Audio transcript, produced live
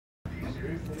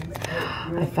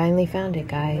I finally found it,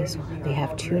 guys. They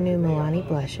have 2 new Milani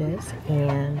blushes,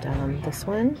 and this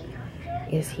one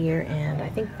is here, and I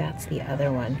think that's the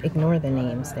other one. Ignore the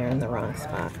names, they're in the wrong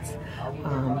spots.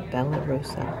 Bella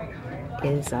Rosa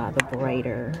is the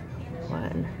brighter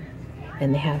one,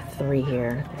 and they have 3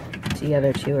 here. The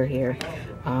other 2 are here.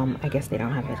 I guess they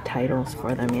don't have the titles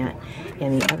for them yet.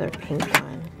 And the other pink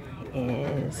one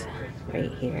is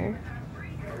right here.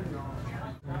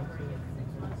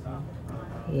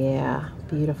 Yeah,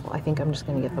 beautiful. I think I'm just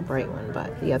gonna get the bright one,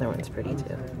 but the other one's pretty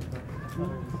too.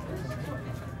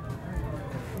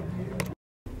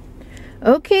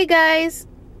 Okay, guys,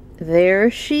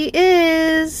 there she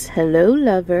is. Hello,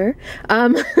 lover.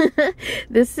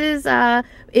 This is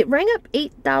it rang up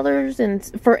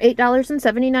for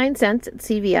 $8.79 at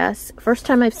CVS. First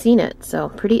time I've seen it, so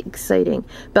pretty exciting.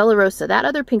 Bella Rosa. That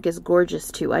other pink is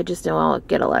gorgeous too. I just know I'll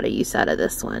get a lot of use out of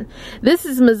this one. This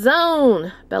is my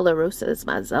zone. Bella Rosa is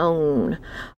my zone.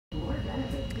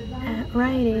 At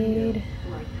Rite Aid.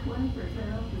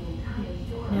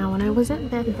 Now, when I was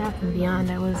at Bed Bath & Beyond,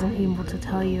 I wasn't able to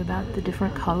tell you about the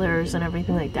different colors and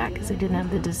everything like that because they didn't have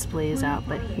the displays out,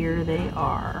 but here they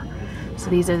are. So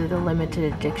these are the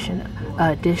limited edition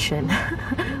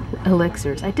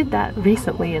elixirs. I did that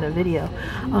recently in a video.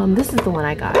 This is the one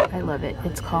I got. I love it.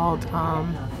 It's called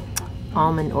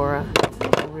Almond Aura.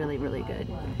 Really, really good.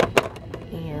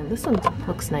 And this one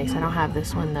looks nice. I don't have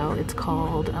this one though. It's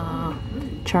called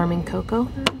Charming Cocoa.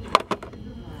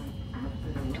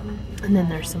 And then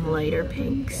there's some lighter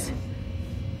pinks.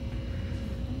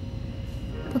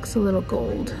 Looks a little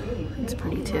gold. It's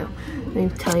pretty too. Let me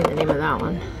tell you the name of that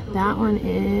one. That one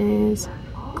is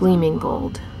Gleaming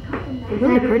Gold.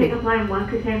 Really pretty.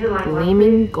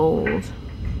 Gleaming Gold.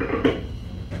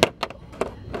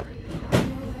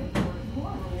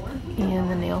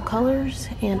 And the nail colors.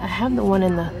 And I have the one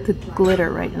in the glitter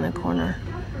right in the corner.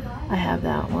 I have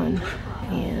that one.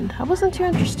 And I wasn't too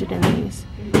interested in these.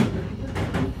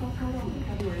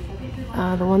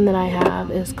 The one that I have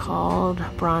is called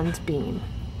Bronze Beam.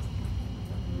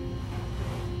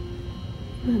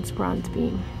 That's Bronze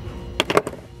Beam.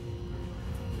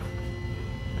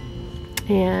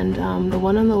 And the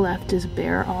one on the left is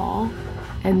Bare All.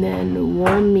 And then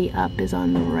Warm Me Up is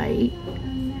on the right.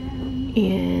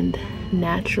 And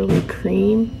Naturally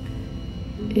Cream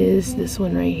is this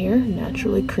one right here.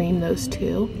 Naturally Cream, those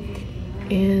 2.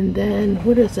 And then,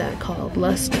 what is that called?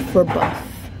 Lust for Buff.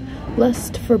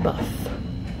 Lust for Buff.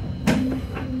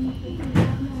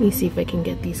 Let me see if I can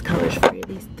get these colors for you.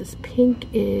 This pink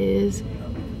is,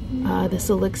 this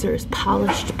elixir is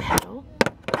Polished Petal.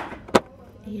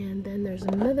 And then there's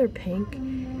another pink,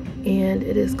 and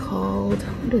it is called,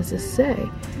 what does this say?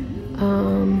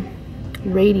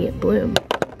 Radiant Bloom.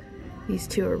 These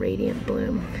 2 are Radiant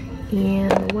Bloom.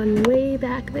 And the one way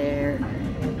back there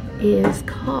is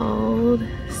called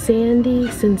Sandy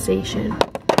Sensation.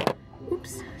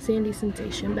 Oops, Sandy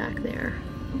Sensation back there.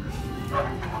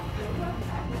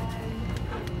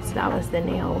 So that was the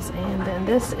nails, and then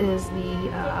this is the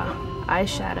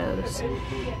eyeshadows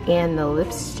and the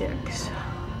lipsticks.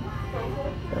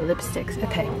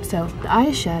 Okay, so the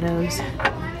eyeshadows,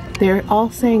 they're all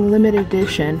saying limited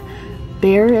edition.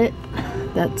 Barrett,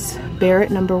 that's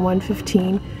Barrett number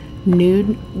 115,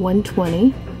 Nude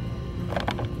 120,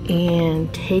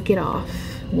 and Take It Off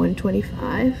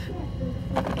 125,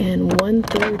 and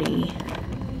 130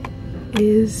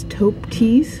 is Taupe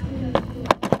Tease.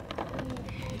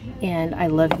 And I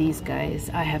love these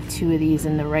guys. I have 2 of these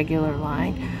in the regular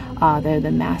line. They're the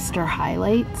Master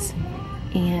Highlights.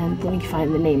 And let me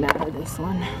find the name out of this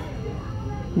one.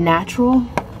 Natural.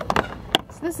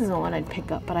 So this is the one I'd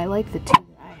pick up, but I like the 2 that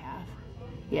I have.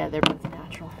 Yeah, they're both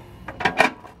natural.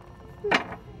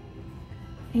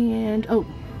 And, oh,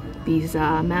 these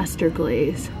Master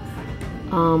Glaze.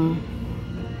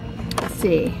 Let's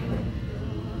see.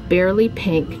 Barely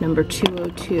Pink, number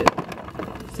 202.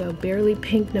 So Barely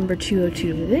Pink number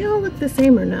 202. Do they all look the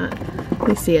same or not? Let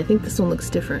me see. I think this one looks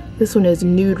different. This one is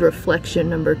Nude Reflection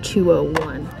number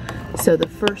 201. So the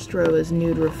first row is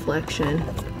Nude Reflection.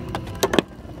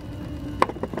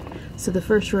 So the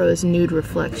first row is Nude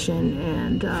Reflection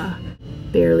and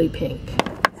Barely Pink.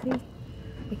 See?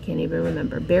 I can't even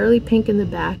remember. Barely Pink in the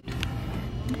back.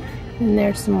 And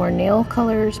there's some more nail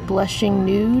colors. Blushing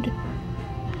Nude.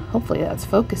 Hopefully that's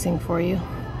focusing for you.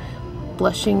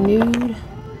 Blushing Nude.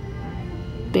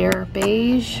 Bare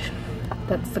Beige,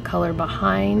 that's the color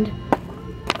behind,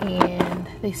 and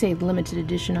they say limited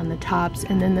edition on the tops,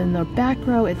 and then in the back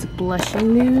row it's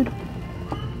Blushing Nude.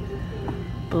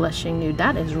 Blushing Nude,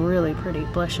 that is really pretty.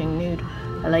 Blushing Nude,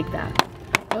 I like that.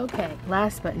 Okay,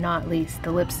 last but not least,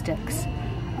 the lipsticks.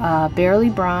 Barely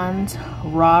Bronze,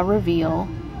 Raw Reveal,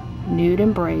 Nude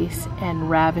Embrace, and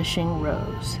Ravishing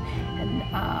Rose. And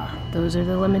those are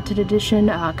the limited edition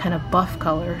kind of buff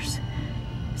colors.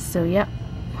 So yeah,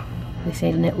 they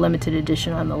say limited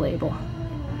edition on the label.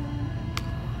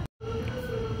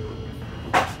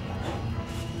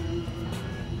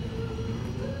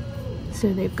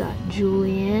 So they've got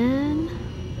Julianne,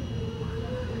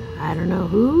 I don't know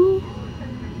who,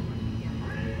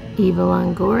 Eva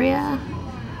Longoria,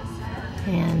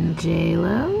 and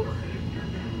J-Lo,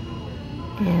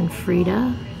 and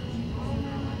Frida,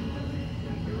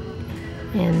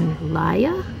 and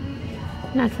Laya.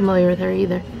 Not familiar with her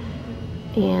either.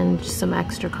 And some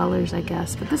extra colors, I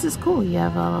guess. But this is cool. You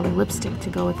have a lipstick to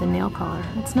go with the nail color.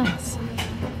 That's nice.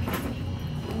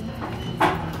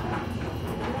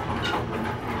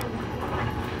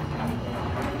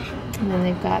 And then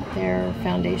they've got their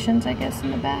foundations, I guess,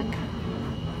 in the back.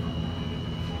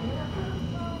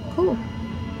 Cool.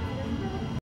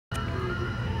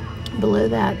 Below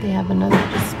that, they have another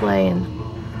display, and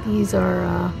these are,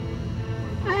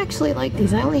 I actually like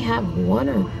these. I only have one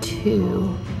or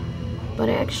two, but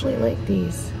I actually like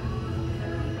these.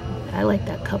 I like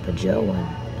that Cup of Joe one.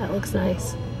 That looks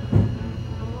nice.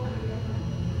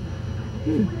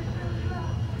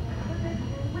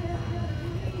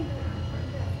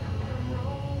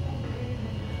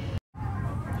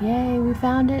 Yay, we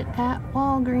found it at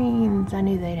Walgreens. I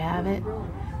knew they'd have it.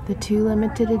 The 2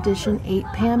 limited edition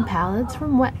 8-pan palettes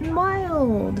from Wet n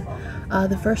Wild.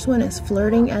 The first one is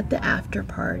Flirting at the After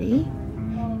Party.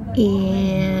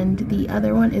 And the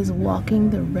other one is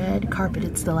Walking the Red Carpet.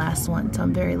 It's the last one, so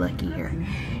I'm very lucky here.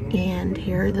 And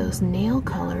here are those nail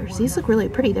colors. These look really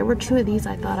pretty. There were 2 of these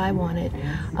I thought I wanted.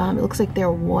 It looks like they're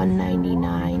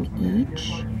 $1.99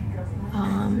 each.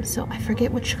 So I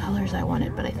forget which colors I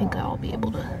wanted, but I think I'll be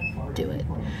able to do it,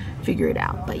 figure it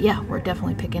out. But yeah, we're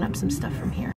definitely picking up some stuff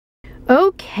from here.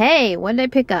 Okay, what did I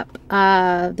pick up?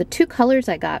 The 2 colors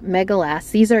I got, Mega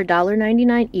Last. These are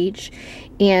 $1.99 each,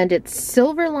 and it's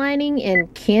Silver Lining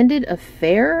and Candid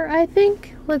Affair, I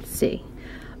think. Let's see.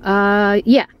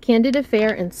 Yeah, Candid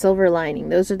Affair and Silver Lining.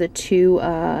 Those are the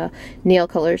 2 nail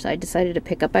colors I decided to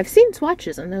pick up. I've seen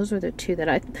swatches, and those were the 2 that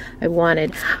I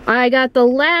wanted. I got the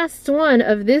last one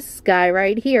of this guy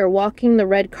right here, Walking the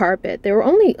Red Carpet. There were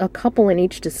only a couple in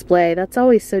each display. That's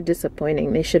always so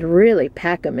disappointing. They should really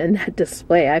pack them in that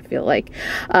display, I feel like.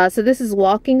 So this is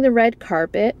Walking the Red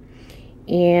Carpet.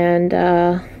 And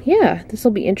yeah, this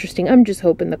will be interesting. I'm just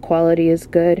hoping the quality is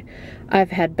good.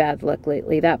 I've had bad luck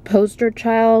lately. That Poster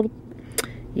Child,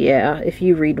 yeah, if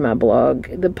you read my blog,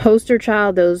 the Poster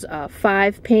Child, those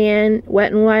 5-pan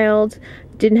Wet n Wild,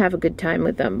 didn't have a good time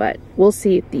with them, but we'll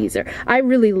see if these are. I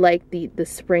really liked the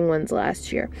spring ones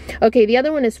last year. Okay, the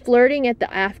other one is Flirting at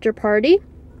the After Party,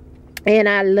 and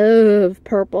I love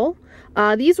purple.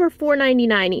 These were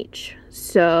 $4.99 each.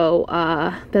 So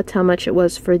that's how much it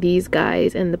was for these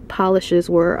guys, and the polishes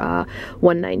were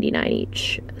 $1.99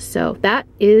 each. So that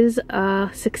is a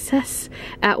success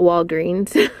at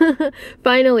Walgreens.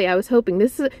 Finally, I was hoping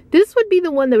this would be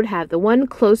the one that would have. The one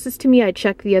closest to me, I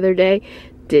checked the other day,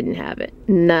 didn't have it.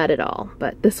 Not at all.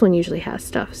 But this one usually has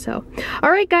stuff. So,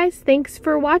 all right, guys, thanks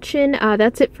for watching.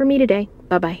 That's it for me today.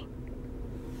 Bye-bye.